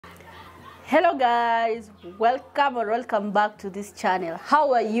Hello guys, welcome back to this channel.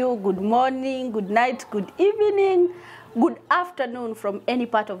 How are you? Good morning, good night, good evening, good afternoon from any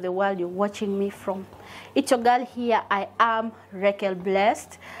part of the world you're watching me from. It's your girl here. I am Raquel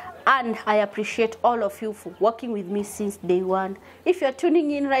Blessed, and I appreciate all of you for working with me since day one. If you're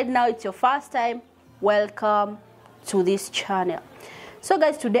tuning in right now, it's your first time, welcome to this channel. So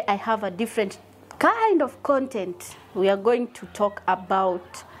guys, today I have a different kind of content. We are going to talk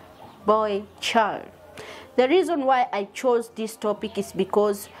about boy child. The reason why I chose this topic is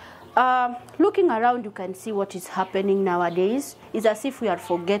because looking around, you can see what is happening nowadays. It's as if we are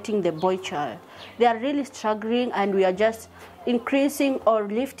forgetting the boy child. They are really struggling, and we are just increasing or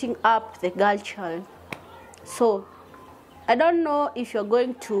lifting up the girl child. So I don't know if you're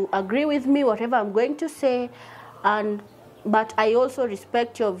going to agree with me, whatever I'm going to say, but I also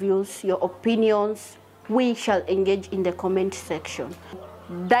respect your views, your opinions. We shall engage in the comment section.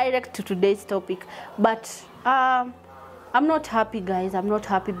 Direct to today's topic, but I'm not happy, guys. I'm not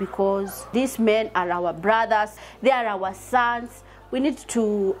happy because these men are our brothers. They are our sons. We need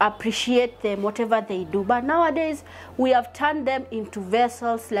to appreciate them, whatever they do. But nowadays, we have turned them into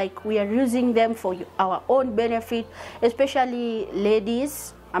vessels, like we are using them for our own benefit, especially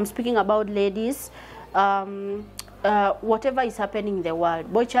ladies. I'm speaking about ladies. Whatever is happening in the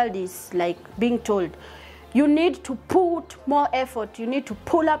world, Boychild is like being told, you need to put more effort. You need to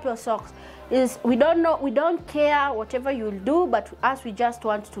pull up your socks. We don't care whatever you'll do, but us, we just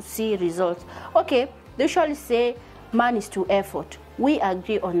want to see results. Okay, they usually say man is to effort. We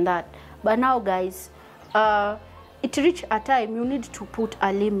agree on that. But now, guys, it reached a time you need to put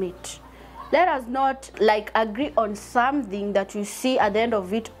a limit. Let us not like agree on something that you see at the end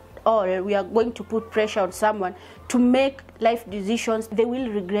of it, or we are going to put pressure on someone to make life decisions they will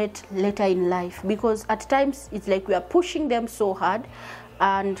regret later in life, because at times it's like we are pushing them so hard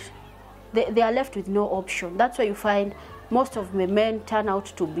and they are left with no option. That's why you find most of the men turn out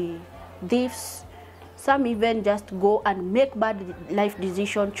to be thieves. Some even just go and make bad life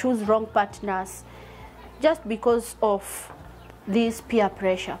decisions, choose wrong partners, just because of this peer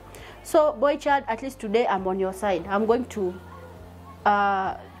pressure. So Boychild, at least today I'm on your side. I'm going to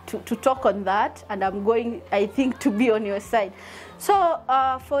talk on that, and I'm going, I think, to be on your side. So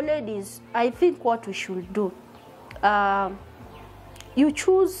for ladies, I think what we should do, you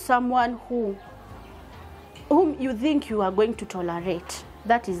choose someone whom you think you are going to tolerate.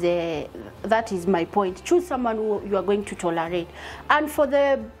 That is my point. Choose someone who you are going to tolerate. And for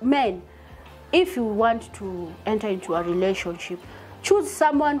the men, if you want to enter into a relationship, choose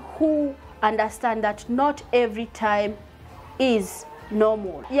someone who understands that not every time is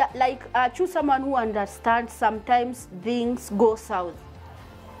normal. Yeah, like choose someone who understands sometimes things go south.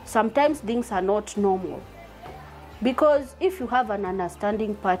 Sometimes things are not normal. Because if you have an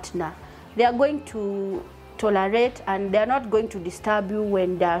understanding partner, they are going to tolerate, and they are not going to disturb you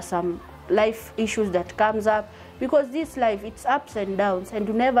when there are some life issues that comes up. Because this life, it's ups and downs, and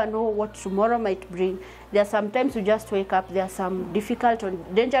you never know what tomorrow might bring. There are sometimes you just wake up, there are some difficult or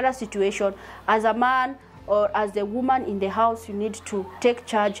dangerous situation. As a man or as the woman in the house, you need to take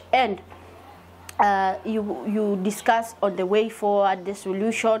charge, and you discuss on the way forward, the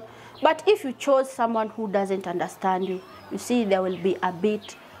solution. But if you chose someone who doesn't understand you, you see there will be a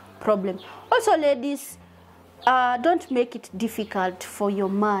bit problem. Also, ladies, don't make it difficult for your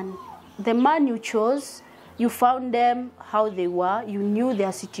man. The man you chose, you found them how they were, you knew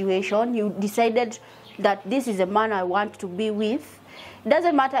their situation, you decided that this is a man I want to be with. It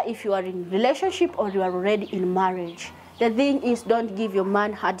doesn't matter if you are in relationship or you are already in marriage. The thing is, don't give your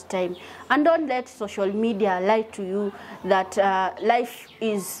man hard time, and don't let social media lie to you that life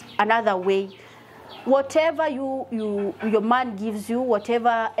is another way. Whatever your man gives you,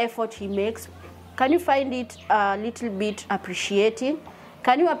 whatever effort he makes, can you find it a little bit appreciating?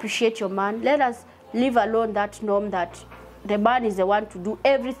 Can you appreciate your man? Let us leave alone that norm that the man is the one to do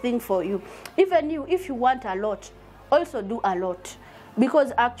everything for you. Even you, if you want a lot, also do a lot.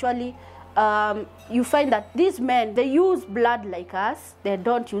 Because actually, you find that these men, they use blood like us. They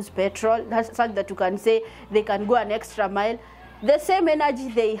don't use petrol. That's something that you can say they can go an extra mile. The same energy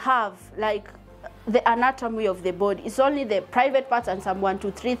they have, like the anatomy of the body, it's only the private parts and some 1,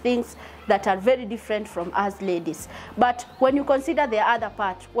 2, 3 things that are very different from us ladies. But when you consider the other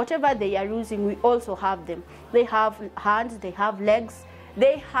part, whatever they are using, we also have them. They have hands, they have legs,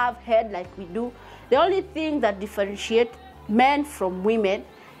 they have head like we do. The only thing that differentiates men from women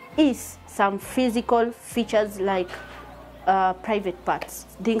is some physical features like private parts,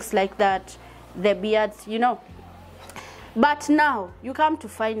 things like that, the beards, you know. But now you come to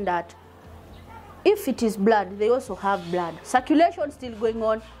find that if it is blood, they also have blood. Circulation still going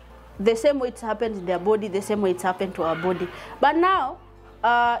on. the same way it's happened in their body, the same way it's happened to our body. But now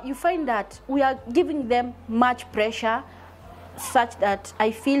you find that we are giving them much pressure, such that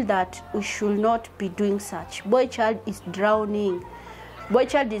I feel that we should not be doing such. Boy child is drowning. Boy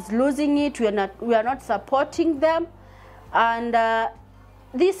child is losing it. We are not supporting them. And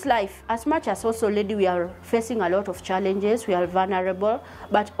this life, as much as also lady, we are facing a lot of challenges. We are vulnerable,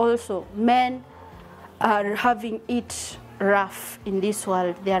 but also men are having it rough in this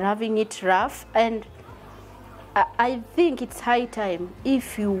world. They are having it rough, and I think it's high time,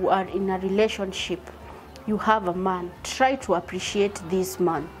 if you are in a relationship, you have a man, try to appreciate this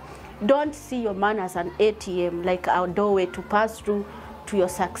man. Don't see your man as an ATM, like a doorway to pass through to your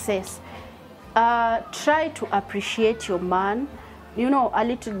success. Try to appreciate your man, you know, a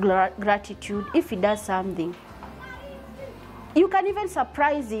little gratitude if he does something. You can even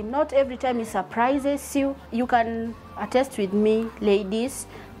surprise him. Not every time he surprises you. You can attest with me, ladies,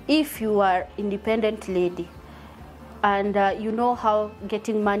 if you are independent lady and you know how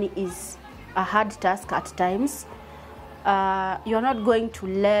getting money is a hard task at times, you're not going to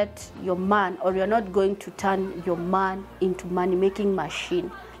let your man, or you're not going to turn your man into money-making machine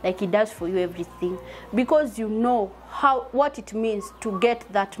like he does for you everything, because you know what it means to get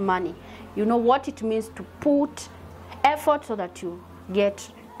that money. You know what it means to put effort so that you get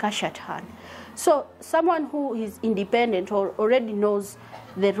cash at hand. So someone who is independent or already knows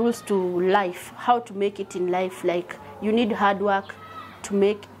the rules to life, how to make it in life, like you need hard work to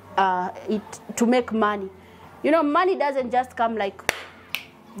make money. You know, money doesn't just come like,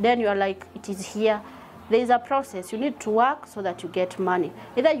 then you're like, it is here. There is a process. You need to work so that you get money.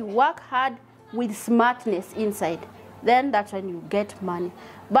 Either you work hard with smartness inside, then that's when you get money.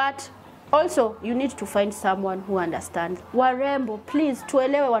 But also, you need to find someone who understands. Warembo, please,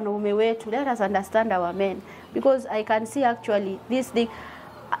 tuelewe wanaume wetu. Let us understand our men. Because I can see actually this thing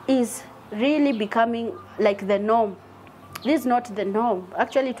is really becoming like the norm. This is not the norm.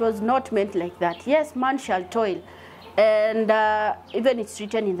 Actually, it was not meant like that. Yes, man shall toil. And even it's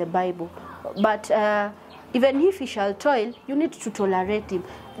written in the Bible. But even if he shall toil, you need to tolerate him.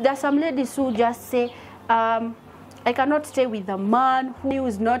 There are some ladies who just say, I cannot stay with a man who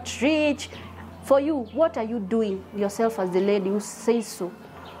is not rich. For you, what are you doing yourself as the lady who says so?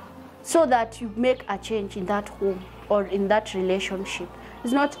 So that you make a change in that home or in that relationship.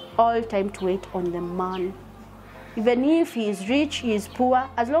 It's not all time to wait on the man. Even if he is rich, he is poor,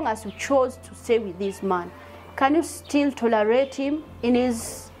 as long as you chose to stay with this man, can you still tolerate him in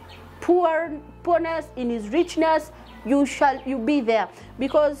his poorness, in his richness? You be there,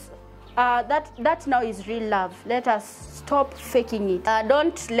 because that now is real love. Let us stop faking it.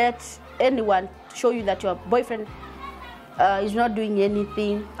 Don't let anyone show you that your boyfriend is not doing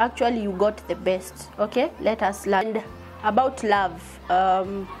anything. Actually, you got the best. Okay, let us learn about love.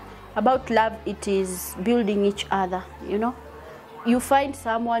 About love, it is building each other. You know, you find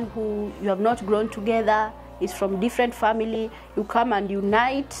someone who you have not grown together, is from different family. You come and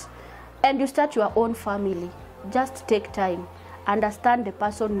unite, and you start your own family. Just take time. Understand the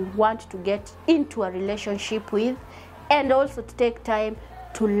person you want to get into a relationship with, and also to take time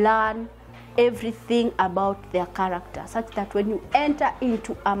to learn everything about their character, such that when you enter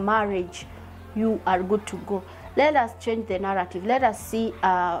into a marriage, you are good to go. Let us change the narrative. Let us see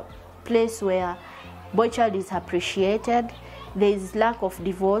a place where Boychild is appreciated. There is lack of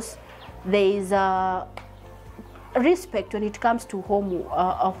divorce. There is respect when it comes to home,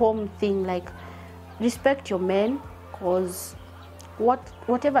 a home thing. Like, respect your men, because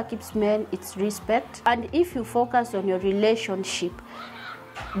whatever keeps men, it's respect. And if you focus on your relationship,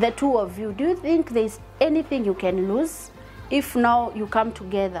 the two of you, do you think there's anything you can lose? If now you come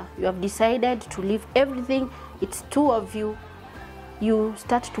together, you have decided to leave everything, it's two of you, you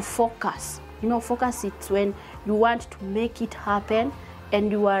start to focus. You know, focus, it's when you want to make it happen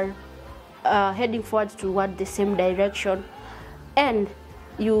and you are heading forward toward the same direction, and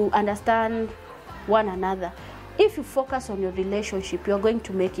you understand one another. If you focus on your relationship, you're going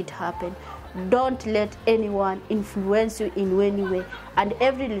to make it happen. Don't let anyone influence you in any way. And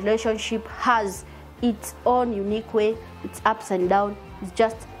every relationship has its own unique way, its ups and downs. It's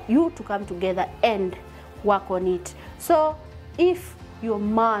just you to come together and work on it. So if your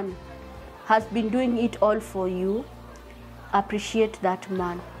man has been doing it all for you, appreciate that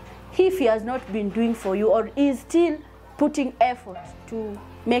man. If he has not been doing for you, or is still putting effort to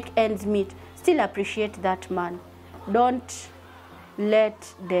make ends meet, still appreciate that man. Don't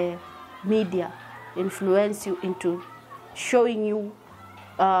let the media influence you into showing you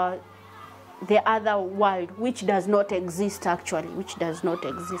the other world, which does not exist actually, which does not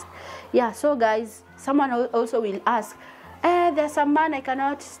exist. Yeah, so guys, someone also will ask, there's a man, I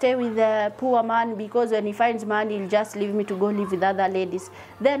cannot stay with the poor man because when he finds money, he'll just leave me to go live with other ladies.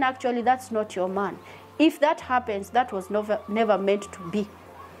 Then actually, that's not your man. If that happens, that was never meant to be.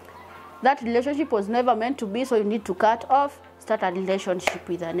 That relationship was never meant to be, so you need to cut off, start a relationship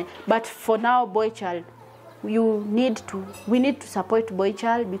with her. But for now, Boychild, we need to support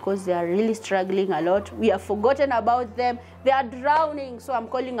Boychild because they are really struggling a lot. We have forgotten about them. They are drowning. So I'm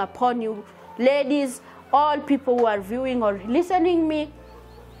calling upon you, ladies, all people who are viewing or listening me,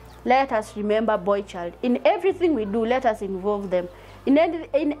 let us remember Boychild. In everything we do, let us involve them. In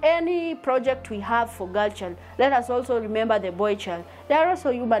any project we have for girlchild, let us also remember the Boychild. They are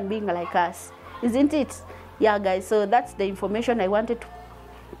also human beings like us, isn't it? Yeah, guys, so that's the information I wanted to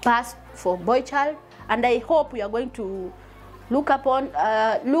pass for Boychild, and I hope we are going to look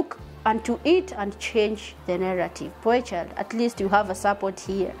onto it and change the narrative. Boychild, at least you have a support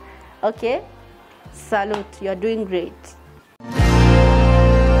here. Okay? Salute, you're doing great.